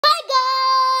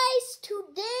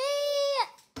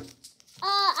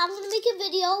a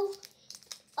video.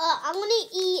 I'm gonna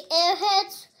eat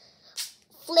Airheads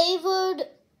flavored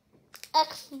I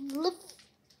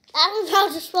don't know how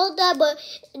to spell that, but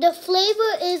the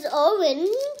flavor is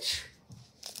orange.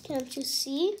 Can't you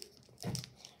see?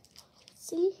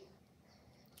 See?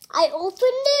 I opened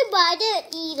it, but I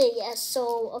didn't eat it yet.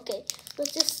 So, okay,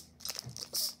 let's just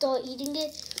start eating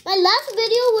it. My last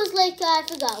video was like, I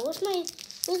forgot. What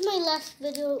was my last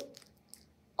video?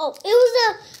 Oh, it was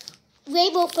the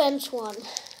Rainbow Friends one.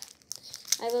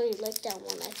 I really like that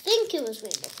one. I think it was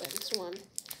Rainbow Friends one.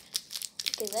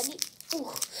 Okay, ready?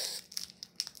 Ooh.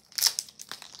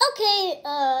 Okay,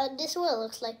 this is what it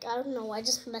looks like. I don't know. I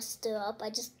just messed it up. I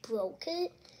just broke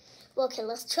it. Okay,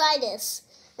 let's try this.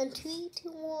 And 3, 2,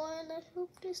 1. I hope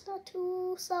it's not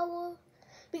too sour.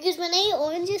 Because when I eat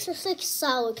oranges, it's like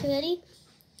sour. Okay, ready?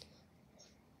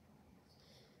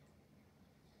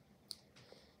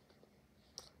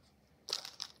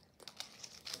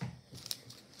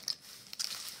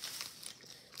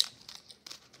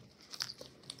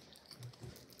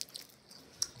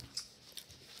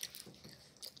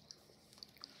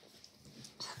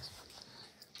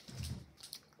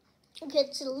 Okay,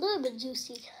 it's a little bit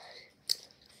juicy.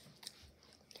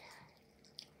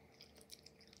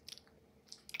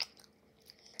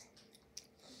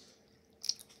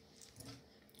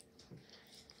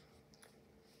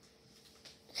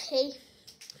 Okay.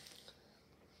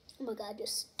 Oh my god, I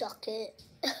just stuck it.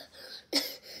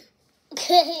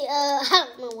 Okay, I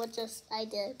don't know what I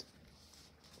did.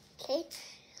 Okay.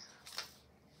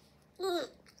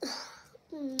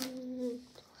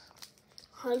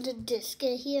 How did this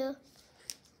get here?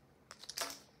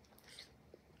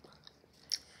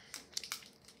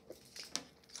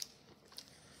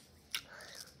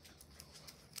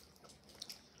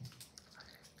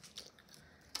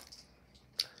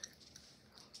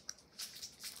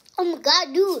 Oh my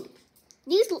god, dude.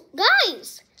 These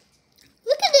guys.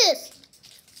 Look at this.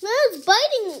 When I was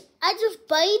biting, I just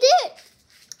bite it.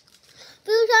 A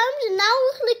few times and now it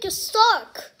looks like a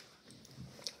shark.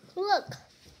 Look.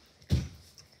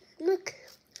 Look.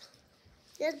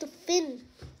 There's the fin.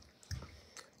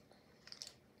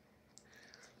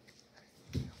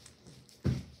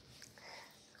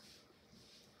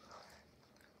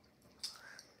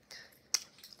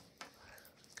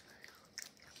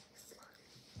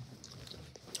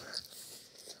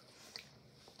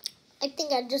 I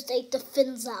think I just ate the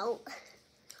fins out.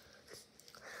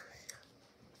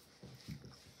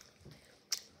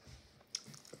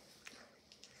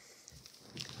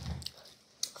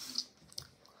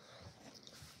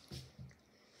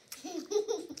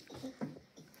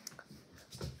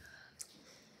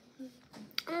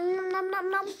 Nom, nom,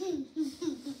 nom.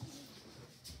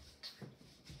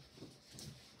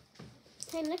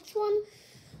 Okay, next one.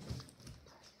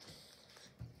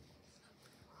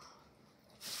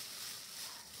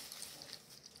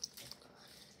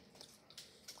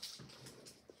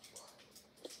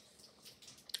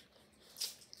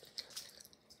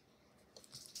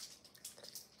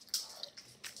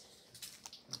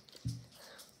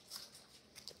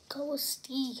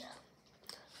 Ghosty.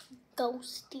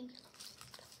 Ghosty.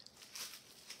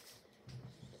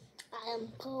 I am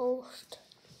ghost.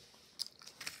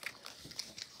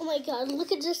 Oh my god,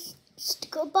 look at this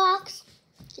sticker box.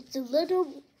 It's a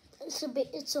little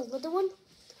one.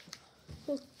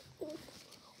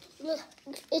 Look,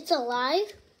 it's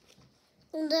alive.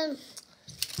 And then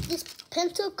this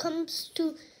pencil comes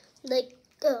to like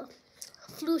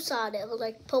flu side it,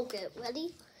 like poke it.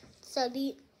 Ready?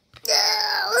 Steady.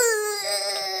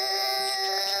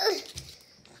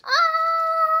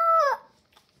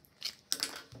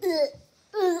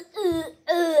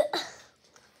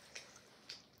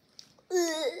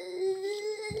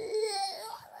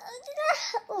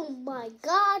 Oh my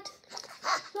god,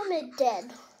 I'm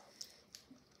dead.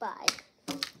 Bye.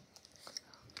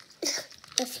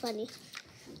 That's funny.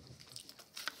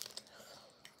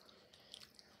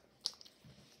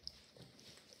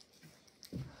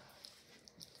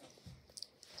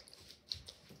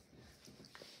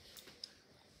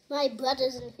 My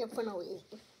brother's in here for no reason.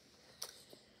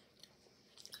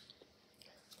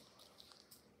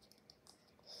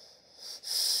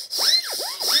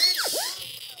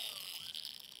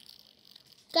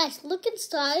 Guys, look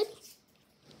inside.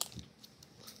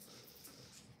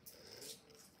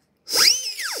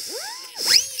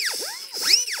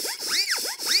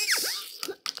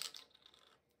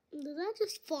 Did that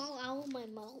just fall out of my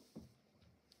mouth?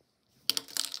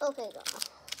 Okay, go.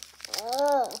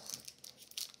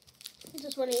 I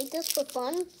just want to eat this for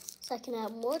fun, so I can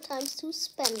have more times to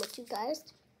spend with you guys.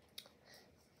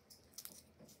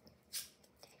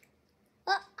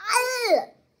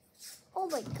 Oh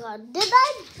my my god. Did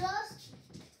I just?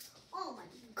 Oh my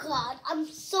god. I'm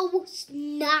so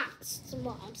not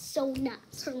smart. I'm so not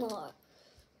smart.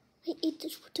 I ate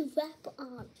this with the wrap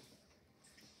on.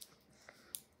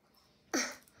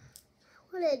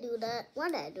 Why did I do that? Why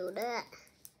did I do that?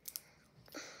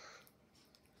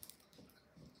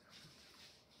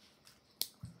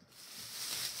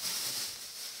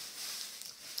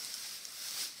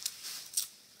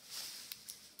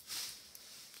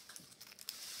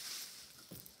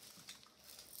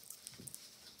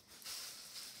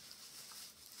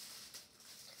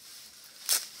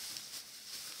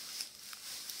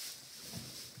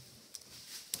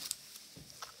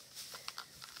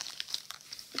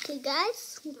 Okay,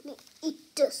 guys, let me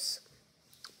eat this.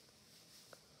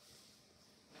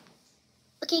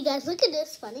 Okay, guys, look at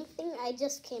this funny thing I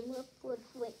just came up with.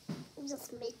 Wait,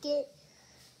 just make it.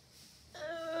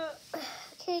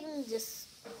 Okay, just.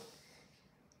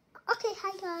 Okay,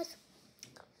 hi guys.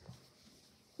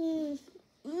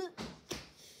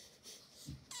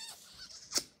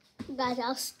 Guys,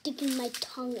 I'll stick in my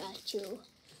tongue at you.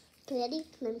 Ready?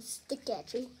 Let me stick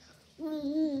at you.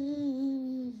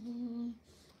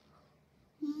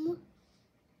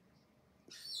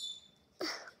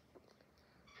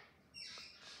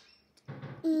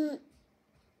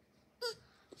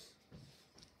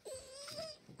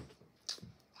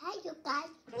 Hi, you guys.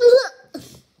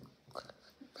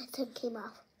 My tongue came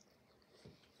off.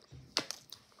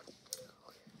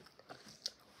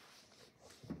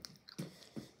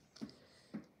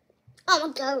 Oh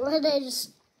my god, what did I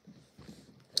just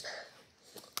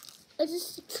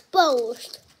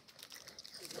exposed.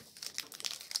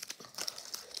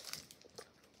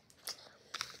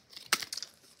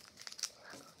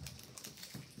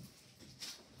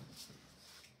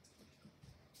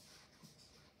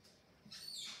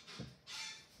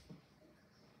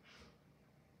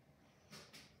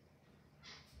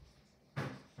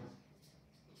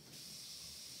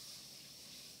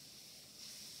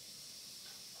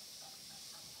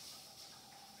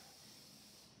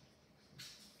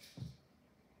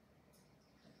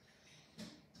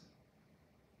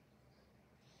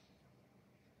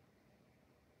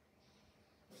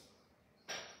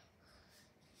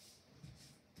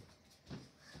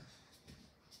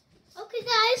 Okay,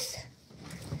 guys.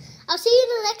 I'll see you in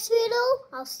the next video.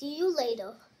 I'll see you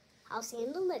later. I'll see you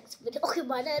in the next video. Okay,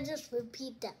 why did I just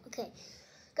repeat that? Okay.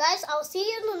 Guys, I'll see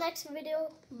you in the next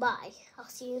video. Bye. I'll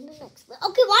see you in the next video.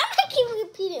 Okay, why do I keep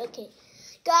repeating? Okay.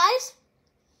 Guys,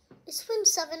 it's been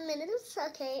 7 minutes.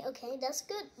 Okay, that's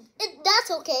good.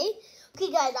 That's okay.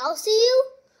 Okay, guys, I'll see you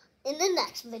in the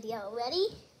next video. Ready?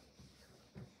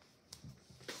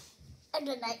 And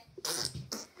good night.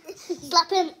 Slap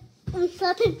him.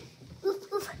 Slap him. Oof,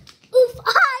 oof, oof.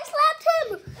 I slapped him.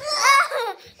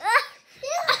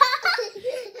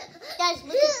 Guys,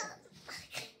 look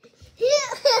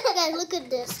at guys, look at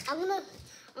this. I'm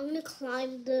gonna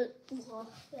climb the wall.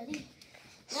 Ready?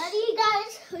 Ready,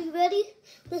 guys? Are you ready?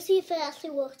 Let's see if it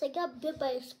actually works. I got bit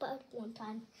by a spider one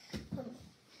time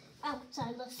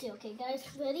outside. Let's see. Okay, guys,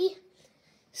 ready?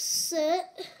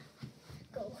 Set.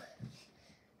 Go.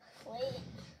 Wait.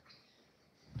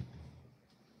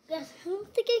 Guys, I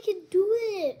don't think I can do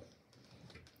it.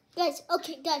 Guys,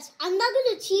 okay, guys, I'm not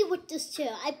gonna cheat with this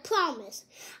chair. I promise.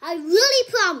 I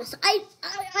really promise.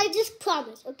 I just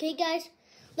promise. Okay, guys.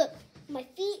 Look, my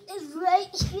feet is right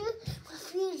here. My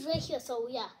feet is right here. So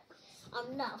yeah,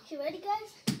 I'm now. Okay, ready,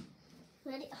 guys?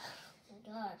 Ready? Oh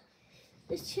my God,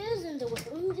 this chair's in the way.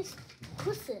 Let me just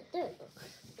push it. There we go.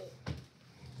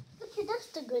 Okay, that's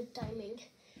the good timing.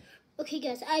 Okay,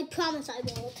 guys, I promise I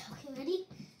won't. Okay, ready?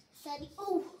 Steady.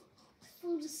 Oh,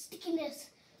 from the stickiness.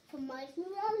 From my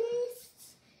Morales.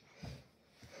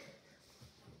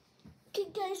 Okay,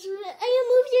 guys,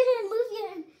 move your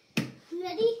hand.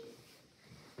 Ready?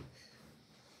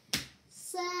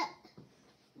 Set,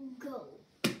 go.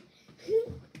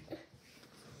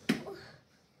 Oh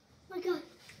my God.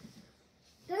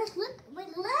 Guys, look, my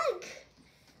leg.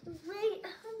 Right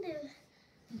under.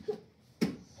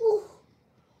 Oh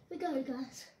my God,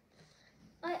 guys.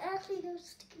 I actually got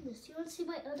stickiness. You want to see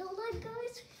my other leg,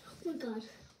 guys? Oh my God.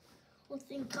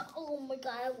 Oh my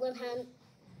God, one hand.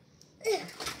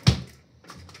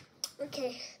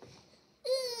 Okay.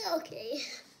 Okay.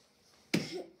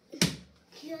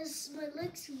 Because my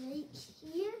leg's right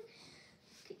here.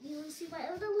 Okay, you want to see my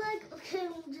other leg? Okay,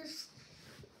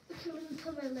 let me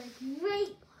put my leg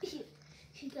right here.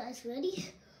 You guys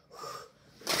ready?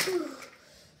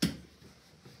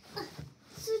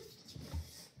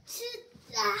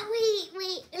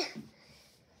 Wait.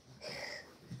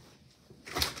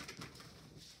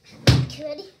 Okay,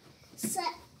 ready?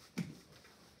 Set.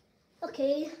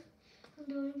 Okay.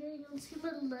 I'm doing it. You don't see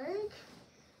my leg.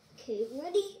 Okay,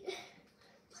 ready?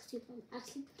 Let's see if I'm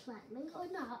actually climbing or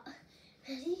not.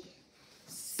 Ready,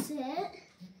 set.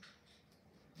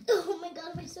 Oh my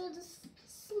god, my sword is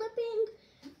slipping.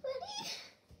 Ready?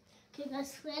 Okay,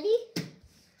 guys, ready?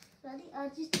 Ready? I'll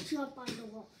just jump on the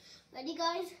wall. Ready,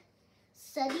 guys?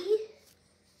 Steady.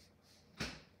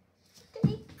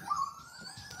 Ready?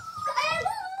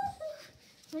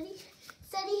 Ready?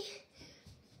 Steady.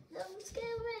 I'm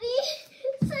scared. Ready?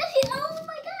 Steady. Oh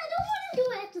my god, I don't want to do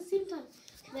it at the same time.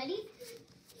 Ready?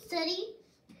 Steady.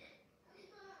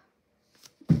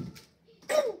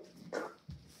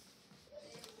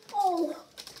 Oh,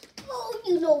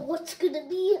 you know what's gonna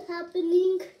be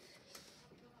happening.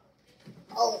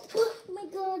 Oh my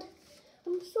god,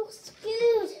 I'm so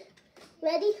scared.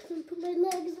 Ready? I'm gonna put my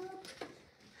legs up.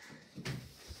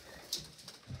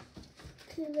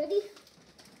 Okay, ready?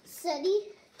 Steady.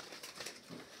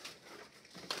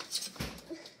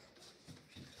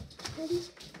 Ready?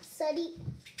 Steady.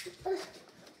 I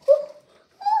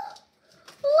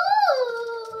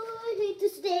hate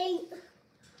this thing.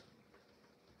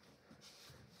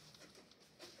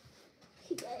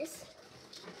 Okay, guys.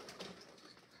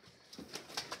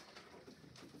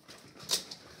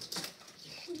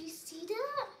 Can you see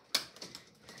that?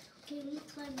 Okay, let me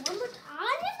climb one more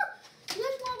time. You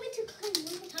guys want me to climb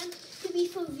one more time to be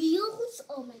for reals?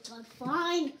 Oh my god,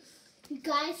 fine. You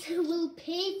guys will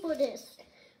pay for this.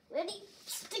 Ready?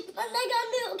 Stick my leg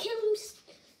on there. Okay, let me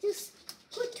just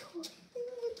put it.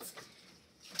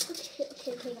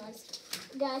 Okay, guys.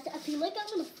 Guys, I feel like I'm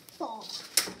gonna fall.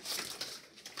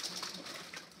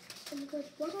 Oh my god,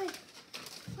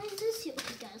 why is this here?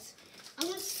 Okay, guys. I'm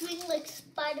gonna swing like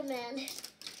Spider-Man.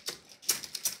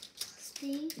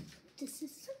 See? This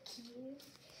is so cute.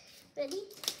 Ready?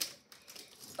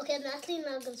 Okay, I'm actually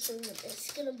not gonna swing with this.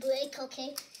 It's gonna break,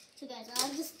 okay? So guys,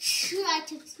 I'll just try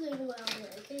to swing around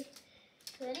it, okay?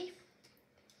 Ready?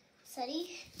 Steady.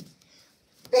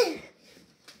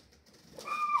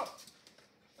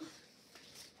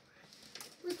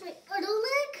 With my other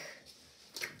leg.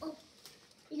 Oh,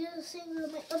 you gonna see where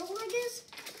my other leg is?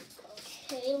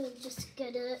 Okay, let me just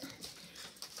get it.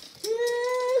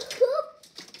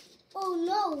 Oh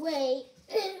no, wait.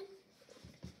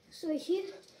 So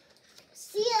here.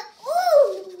 See it?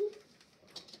 Oh!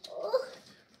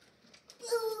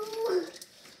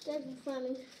 Guys, I'm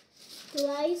climbing.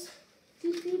 Guys, do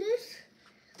you see this?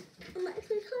 I'm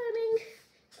actually climbing.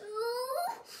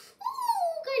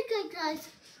 Guys,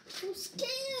 I'm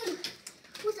scared.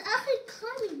 I was actually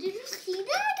climbing. Did you see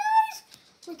that, guys?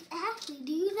 Like, actually,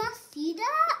 do you not see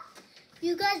that?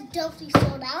 You guys definitely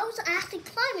saw that. I was actually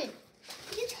climbing.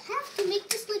 You just have to make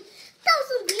this like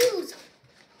 1,000 views.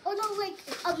 Or no, like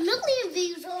 1,000,000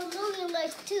 views or 1,000,000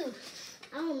 likes too.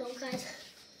 I don't know, guys.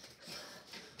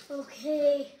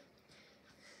 Okay.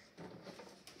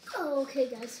 Oh, okay,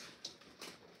 guys.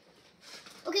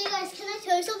 Okay, guys, can I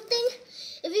tell you something?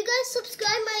 If you guys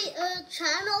subscribe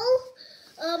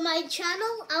my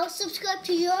channel, I'll subscribe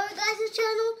to your guys'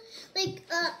 channel.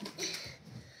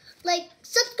 Like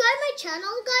subscribe my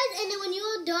channel, guys, and then when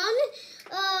you're done,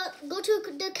 go to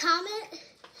the comment.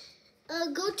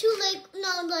 Go to the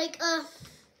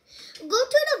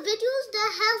videos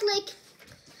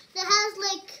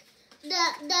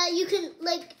that you can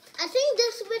like. I think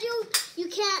this video you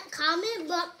can't comment,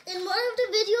 but in one of the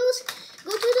videos,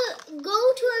 go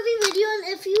to every video, and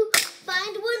if you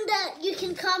find one that you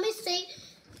can comment, say,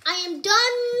 I am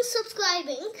done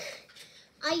subscribing.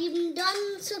 I am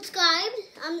done subscribed.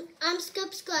 I'm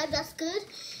subscribed. That's good.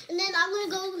 And then I'm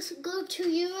gonna go to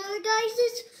your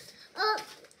guys'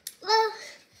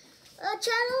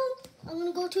 channel. I'm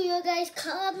gonna go to your guys'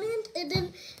 comment, and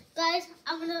then guys,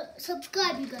 I'm gonna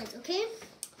subscribe you guys. Okay?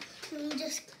 Let me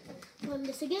just run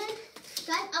this again.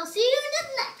 Guys, I'll see you in the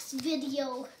next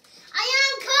video. I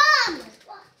am come.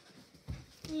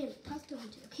 Yeah, pasta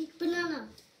video. Okay, banana.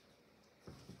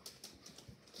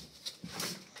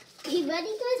 Okay,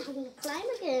 ready, guys? I'm gonna climb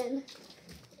again.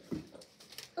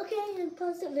 Okay, and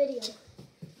pause the video.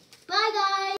 Bye, guys.